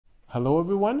Hello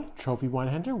everyone, Trophy Wine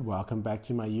Hunter. Welcome back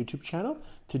to my YouTube channel.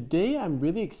 Today I'm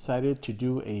really excited to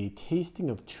do a tasting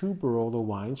of two Barolo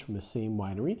wines from the same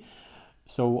winery.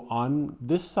 So on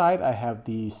this side I have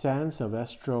the San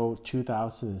Silvestro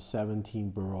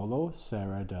 2017 Barolo,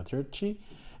 Serra Dei Turchi.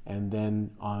 And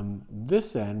then on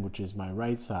this end, which is my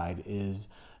right side, is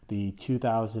the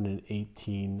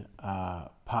 2018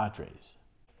 Padres.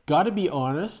 Gotta be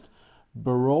honest,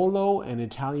 Barolo and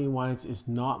Italian wines is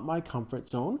not my comfort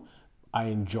zone. I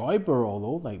enjoy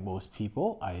Barolo like most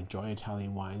people. I enjoy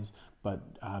Italian wines, but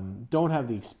don't have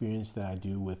the experience that I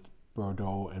do with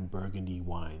Bordeaux and Burgundy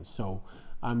wines. So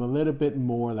I'm a little bit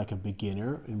more like a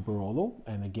beginner in Barolo.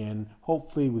 And again,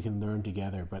 hopefully we can learn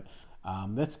together. But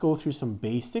let's go through some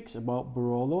basics about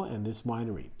Barolo and this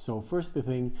winery. So first the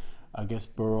thing, I guess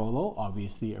Barolo,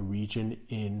 obviously a region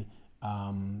in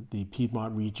the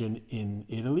Piedmont region in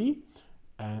Italy,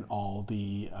 and all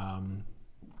the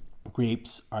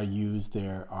grapes are used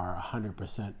there are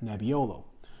 100% Nebbiolo.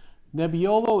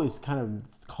 Nebbiolo is kind of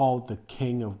called the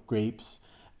king of grapes.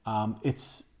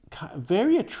 It's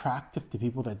very attractive to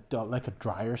people that don't like a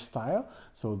drier style,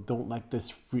 so don't like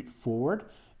this fruit forward.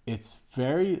 It's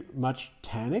very much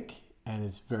tannic and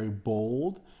it's very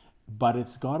bold, but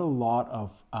it's got a lot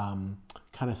of kind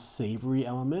of savory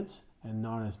elements and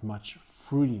not as much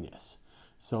fruitiness.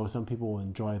 So some people will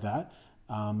enjoy that.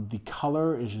 The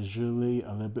color is usually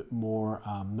a little bit more,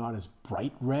 not as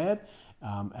bright red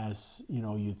as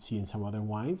you'd see in some other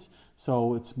wines.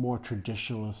 So it's more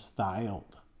traditional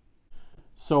styled.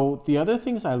 So the other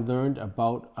things I learned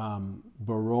about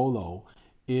Barolo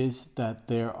is that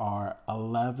there are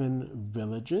 11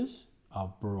 villages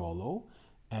of Barolo,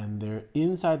 and they're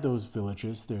inside those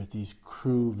villages, there's these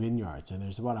crew vineyards, and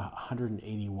there's about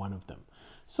 181 of them.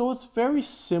 So it's very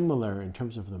similar in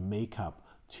terms of the makeup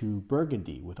to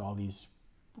Burgundy with all these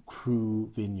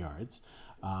crew vineyards.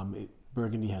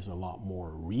 Burgundy has a lot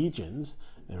more regions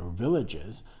or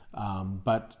villages,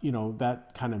 but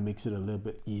that kind of makes it a little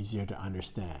bit easier to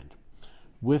understand.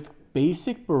 With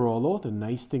basic Barolo, the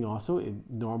nice thing also, it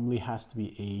normally has to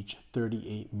be aged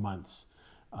 38 months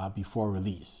before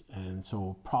release, and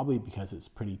so probably because it's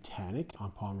pretty tannic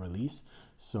upon release,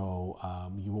 so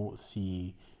you won't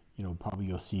see, probably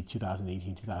you'll see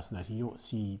 2018, 2019, you won't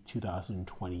see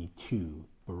 2022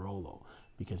 Barolo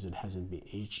because it hasn't been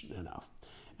aged enough.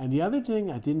 And the other thing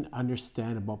I didn't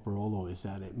understand about Barolo is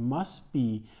that it must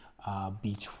be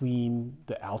between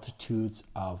the altitudes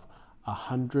of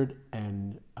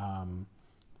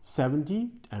 170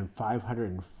 and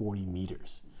 540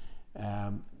 meters.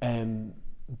 And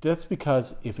that's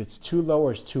because if it's too low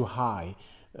or it's too high,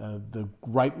 the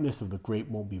ripeness of the grape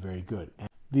won't be very good. And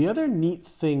the other neat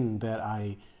thing that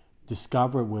I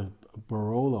discovered with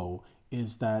Barolo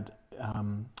is that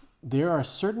there are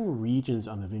certain regions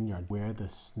on the vineyard where the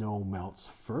snow melts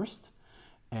first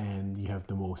and you have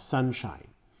the most sunshine.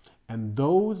 And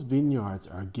those vineyards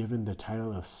are given the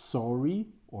title of Sori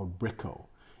or Bricco.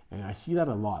 And I see that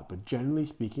a lot, but generally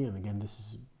speaking, and again, this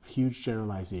is huge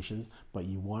generalizations, but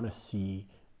you want to see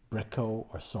Bricco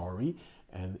or Sori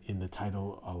and in the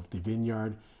title of the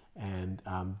vineyard. And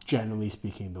generally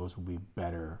speaking, those will be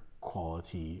better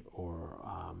quality or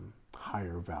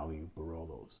higher value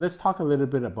Barolos. Let's talk a little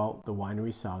bit about the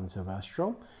winery San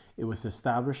Silvestro. It was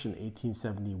established in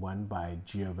 1871 by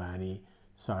Giovanni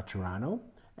Sartirano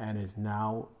and is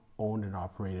now owned and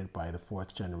operated by the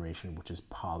fourth generation, which is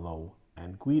Paolo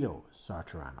and Guido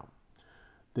Sartirano.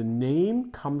 The name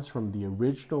comes from the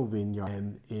original vineyard,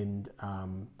 and in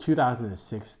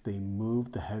 2006 they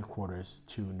moved the headquarters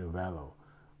to Novello,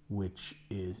 which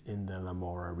is in the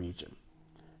Morra region.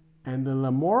 And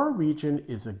the Morra region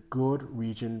is a good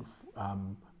region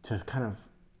to kind of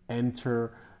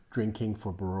enter drinking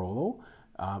for Barolo.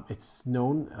 It's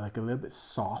known like a little bit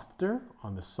softer,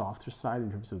 on the softer side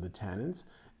in terms of the tannins.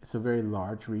 It's a very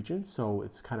large region, so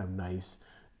it's kind of nice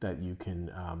that you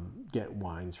can get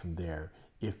wines from there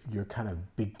if you're kind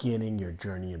of beginning your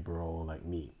journey in Barolo like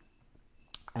me.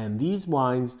 And these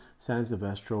wines, San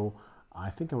Silvestro, I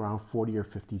think around $40 or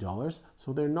 $50.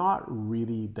 So they're not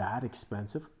really that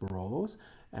expensive Barolos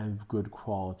and good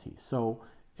quality. So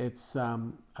it's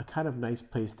a kind of nice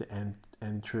place to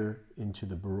enter into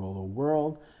the Barolo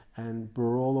world. And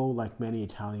Barolo, like many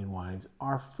Italian wines,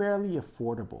 are fairly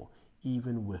affordable,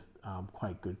 even with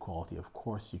quite good quality. Of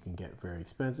course, you can get very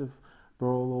expensive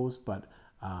Barolos, but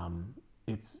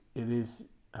it is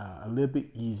a little bit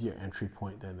easier entry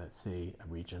point than, let's say, a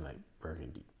region like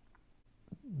Burgundy.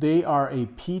 They are a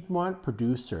Piedmont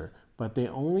producer, but they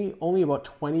only about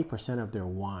 20% of their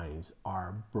wines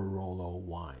are Barolo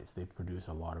wines. They produce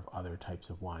a lot of other types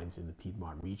of wines in the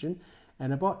Piedmont region,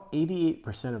 and about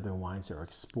 88% of their wines are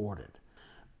exported.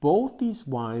 Both these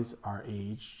wines are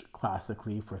aged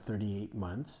classically for 38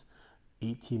 months,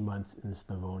 18 months in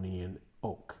Slavonian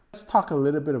oak. Let's talk a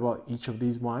little bit about each of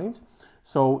these wines.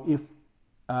 So if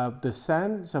the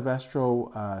San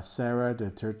Silvestro Serra Dei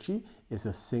Turchi is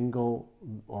a single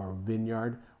or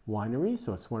vineyard winery,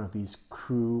 so it's one of these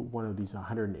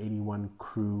 181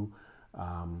 cru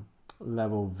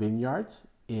level vineyards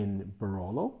in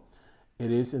Barolo.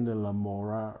 It is in the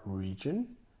Morra region,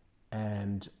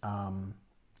 and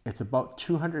it's about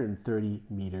 230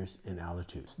 meters in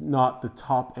altitude. It's not the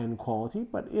top end quality,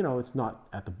 but you know, it's not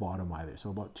at the bottom either.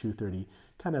 So about 230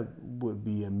 kind of would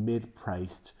be a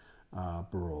mid-priced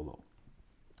Barolo.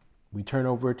 We turn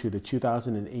over to the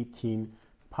 2018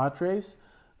 Padres,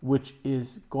 which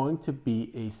is going to be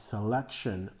a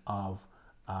selection of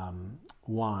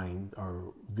wine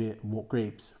or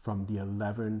grapes from the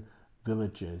 11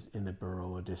 villages in the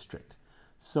Barolo district.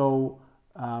 So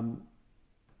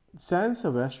San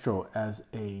Silvestro as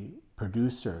a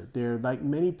producer, they're like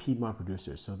many Piedmont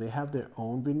producers. So they have their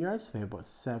own vineyards. They have about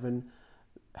 7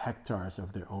 hectares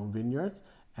of their own vineyards,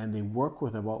 and they work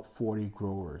with about 40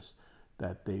 growers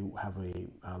that they have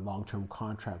a long-term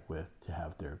contract with to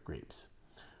have their grapes.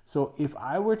 So if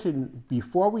I were to,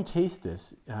 before we taste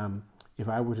this, if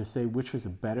I were to say which was a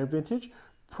better vintage,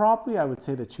 probably I would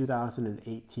say the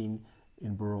 2018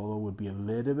 in Barolo would be a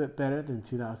little bit better than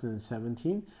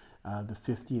 2017. The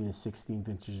 15 and 16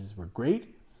 vintages were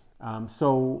great.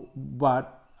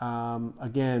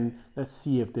 Again, let's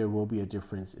see if there will be a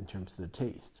difference in terms of the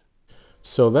taste.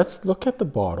 So let's look at the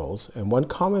bottles, and one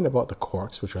comment about the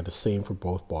corks, which are the same for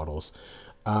both bottles.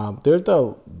 They're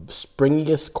the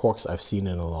springiest corks I've seen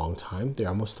in a long time. They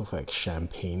almost look like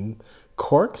champagne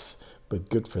corks, but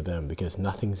good for them because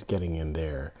nothing's getting in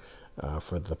there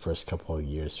for the first couple of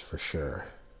years for sure.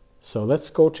 So let's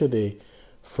go to the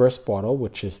first bottle,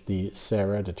 which is the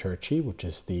Serra Dei Turchi, which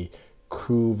is the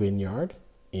cru vineyard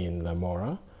in La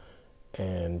Morra,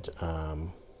 and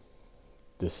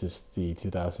this is the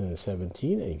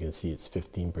 2017, and you can see it's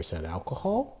 15%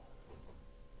 alcohol.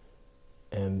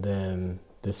 And then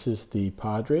this is the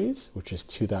Padres, which is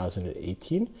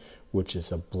 2018, which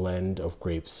is a blend of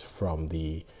grapes from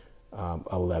the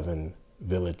 11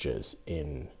 villages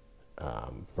in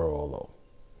Barolo.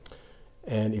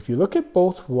 And if you look at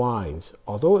both wines,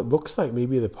 although it looks like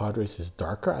maybe the Padres is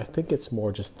darker, I think it's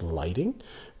more just the lighting.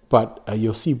 But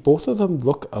you'll see both of them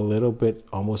look a little bit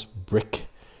almost brick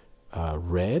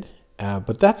red,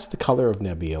 but that's the color of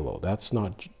Nebbiolo. That's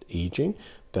not aging.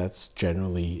 That's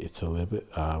generally, it's a little bit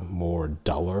more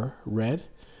duller red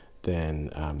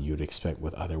than you'd expect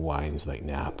with other wines like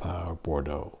Napa or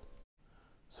Bordeaux.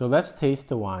 So let's taste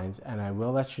the wines, and I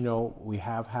will let you know we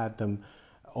have had them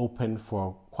open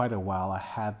for quite a while. I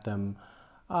had them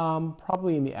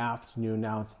probably in the afternoon.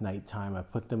 Now it's nighttime. I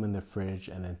put them in the fridge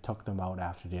and then took them out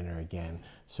after dinner again.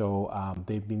 So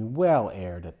they've been well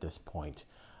aired at this point.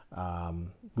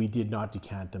 We did not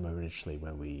decant them originally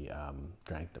when we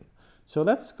drank them. So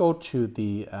let's go to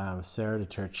the Serra Dei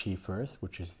Turchi first,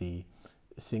 which is the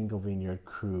single vineyard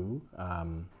cru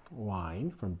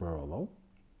wine from Barolo.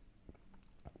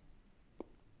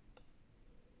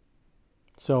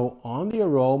 So on the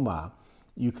aroma,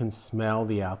 you can smell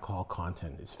the alcohol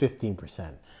content. It's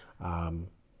 15%.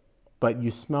 But you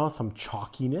smell some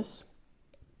chalkiness,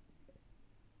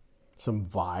 some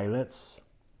violets,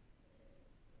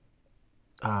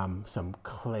 some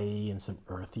clay and some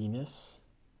earthiness.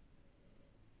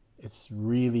 It's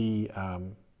really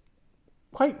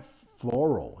quite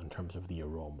floral in terms of the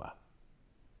aroma,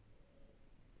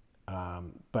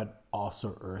 but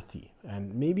also earthy,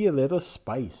 and maybe a little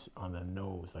spice on the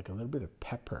nose, like a little bit of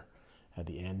pepper at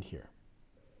the end here.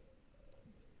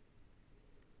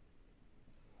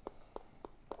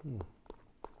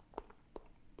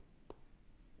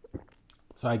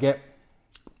 So I get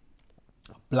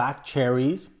black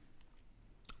cherries,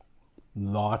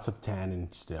 lots of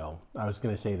tannin still. I was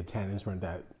going to say the tannins weren't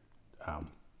that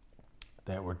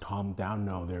were toned down.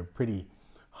 No, they're pretty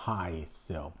high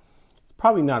still. It's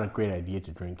probably not a great idea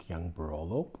to drink young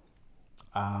Barolo.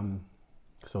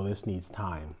 So this needs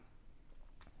time.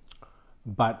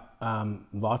 But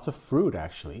lots of fruit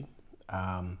actually.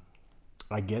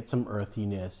 I get some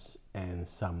earthiness and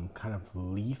some kind of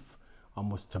leaf,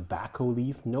 almost tobacco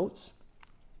leaf notes,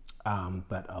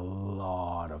 but a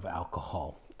lot of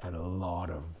alcohol and a lot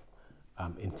of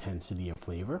intensity of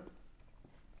flavor.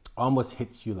 Almost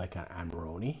hits you like an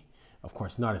Amarone. Of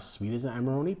course, not as sweet as an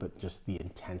Amarone, but just the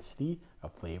intensity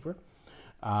of flavor.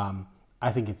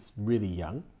 I think it's really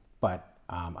young, but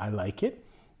I like it.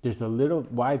 there's a little,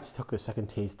 why I took the second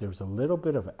taste, there was a little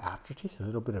bit of aftertaste, a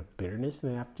little bit of bitterness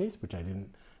in the aftertaste, which I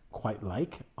didn't quite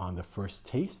like on the first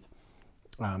taste.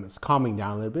 It's calming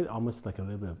down a little bit, almost like a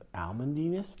little bit of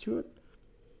almondiness to it.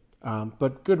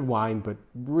 But good wine, but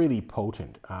really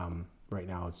potent. Right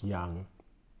now it's young.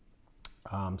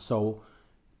 So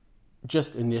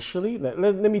just initially,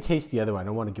 let me taste the other one. I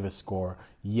don't want to give a score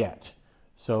yet.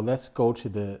 So let's go to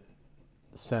the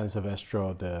San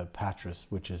Silvestro, the Patres,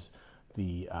 which is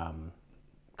the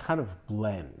kind of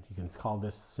blend. You can call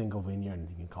this single vineyard and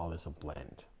you can call this a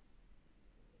blend.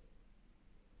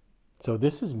 So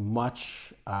this is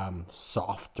much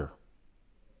softer.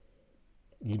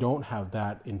 You don't have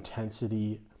that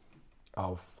intensity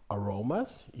of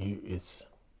aromas.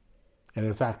 And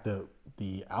in fact,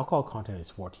 the alcohol content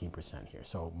is 14% here.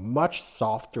 So much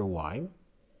softer wine.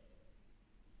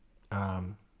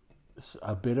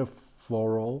 A bit of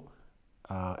floral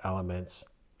elements.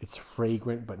 It's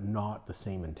fragrant, but not the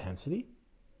same intensity.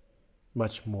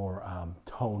 Much more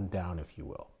toned down, if you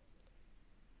will.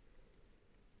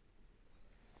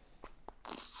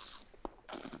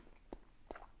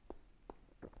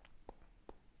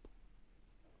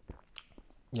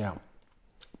 Yeah.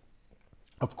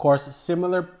 Of course,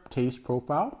 similar taste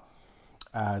profile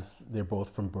as they're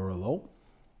both from Barolo.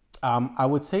 I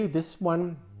would say this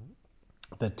one,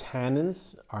 the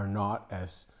tannins are not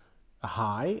as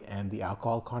high and the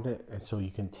alcohol content, and so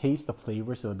you can taste the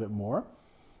flavors a little bit more.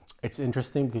 It's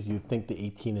interesting because you think the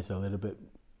 18 is a little bit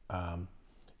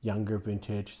younger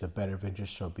vintage, it's a better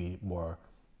vintage, so it'll be more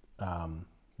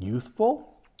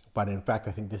youthful. But in fact,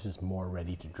 I think this is more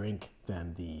ready to drink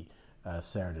than the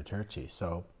Serra Dei Turchi.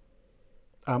 So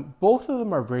both of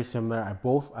them are very similar.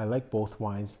 I like both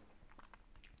wines.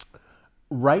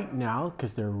 Right now,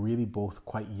 because they're really both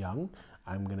quite young,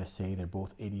 I'm going to say they're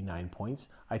both 89 points.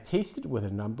 I tasted with a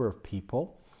number of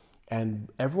people and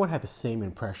everyone had the same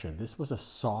impression. This was a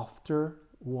softer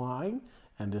wine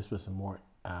and this was a more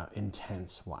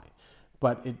intense wine.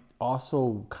 But it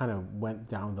also kind of went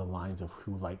down the lines of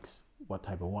who likes what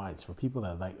type of wines. For people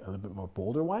that like a little bit more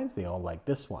bolder wines, they all like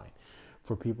this wine.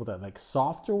 For people that like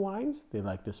softer wines, they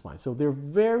like this wine. So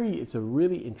it's a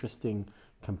really interesting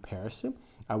comparison.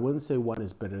 I wouldn't say one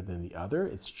is better than the other.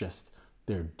 It's just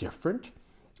they're different.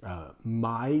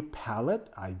 My palate,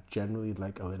 I generally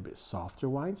like a little bit softer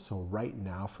wines. So right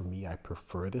now for me, I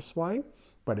prefer this wine,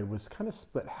 but it was kind of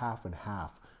split half and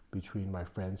half between my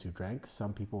friends who drank.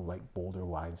 Some people like bolder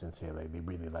wines and say like they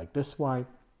really like this wine.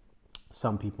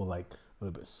 Some people like a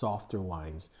little bit softer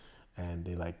wines and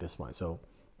they like this wine. So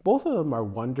both of them are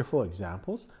wonderful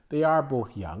examples. They are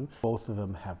both young. Both of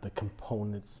them have the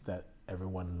components that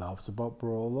everyone loves about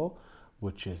Barolo,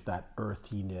 which is that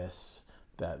earthiness,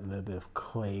 that little bit of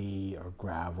clay or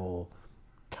gravel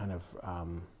kind of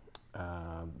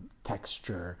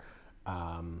texture,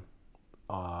 a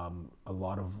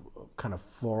lot of kind of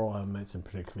floral elements, and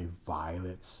particularly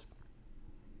violets,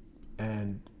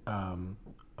 and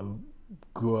a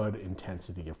good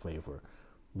intensity of flavor,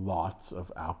 lots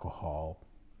of alcohol,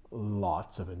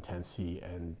 lots of intensity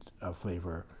and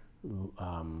flavor,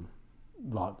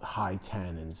 high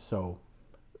tannins. So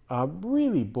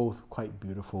really both quite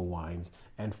beautiful wines,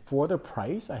 and for the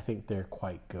price I think they're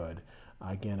quite good.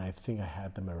 Again, I think I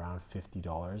had them around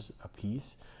 $50 a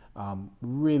piece.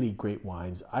 Really great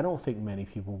wines. I don't think many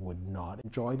people would not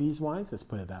enjoy these wines, let's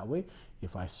put it that way.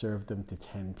 If I served them to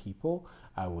 10 people,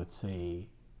 I would say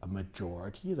a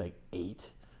majority, like 8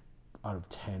 out of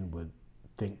 10 would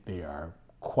think they are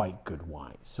quite good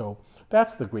wines. So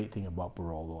that's the great thing about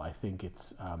Barolo. I think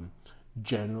it's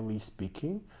generally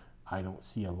speaking, I don't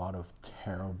see a lot of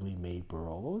terribly made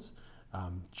Barolos.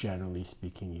 Generally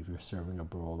speaking, if you're serving a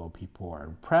Barolo, people are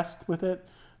impressed with it.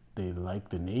 They like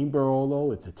the name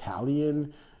Barolo. It's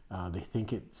Italian. They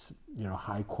think it's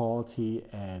high quality,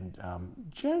 and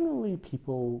generally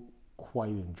people quite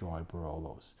enjoy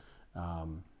Barolos.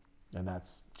 And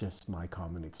that's just my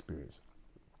common experience.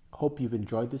 Hope you've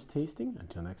enjoyed this tasting.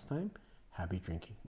 Until next time, happy drinking.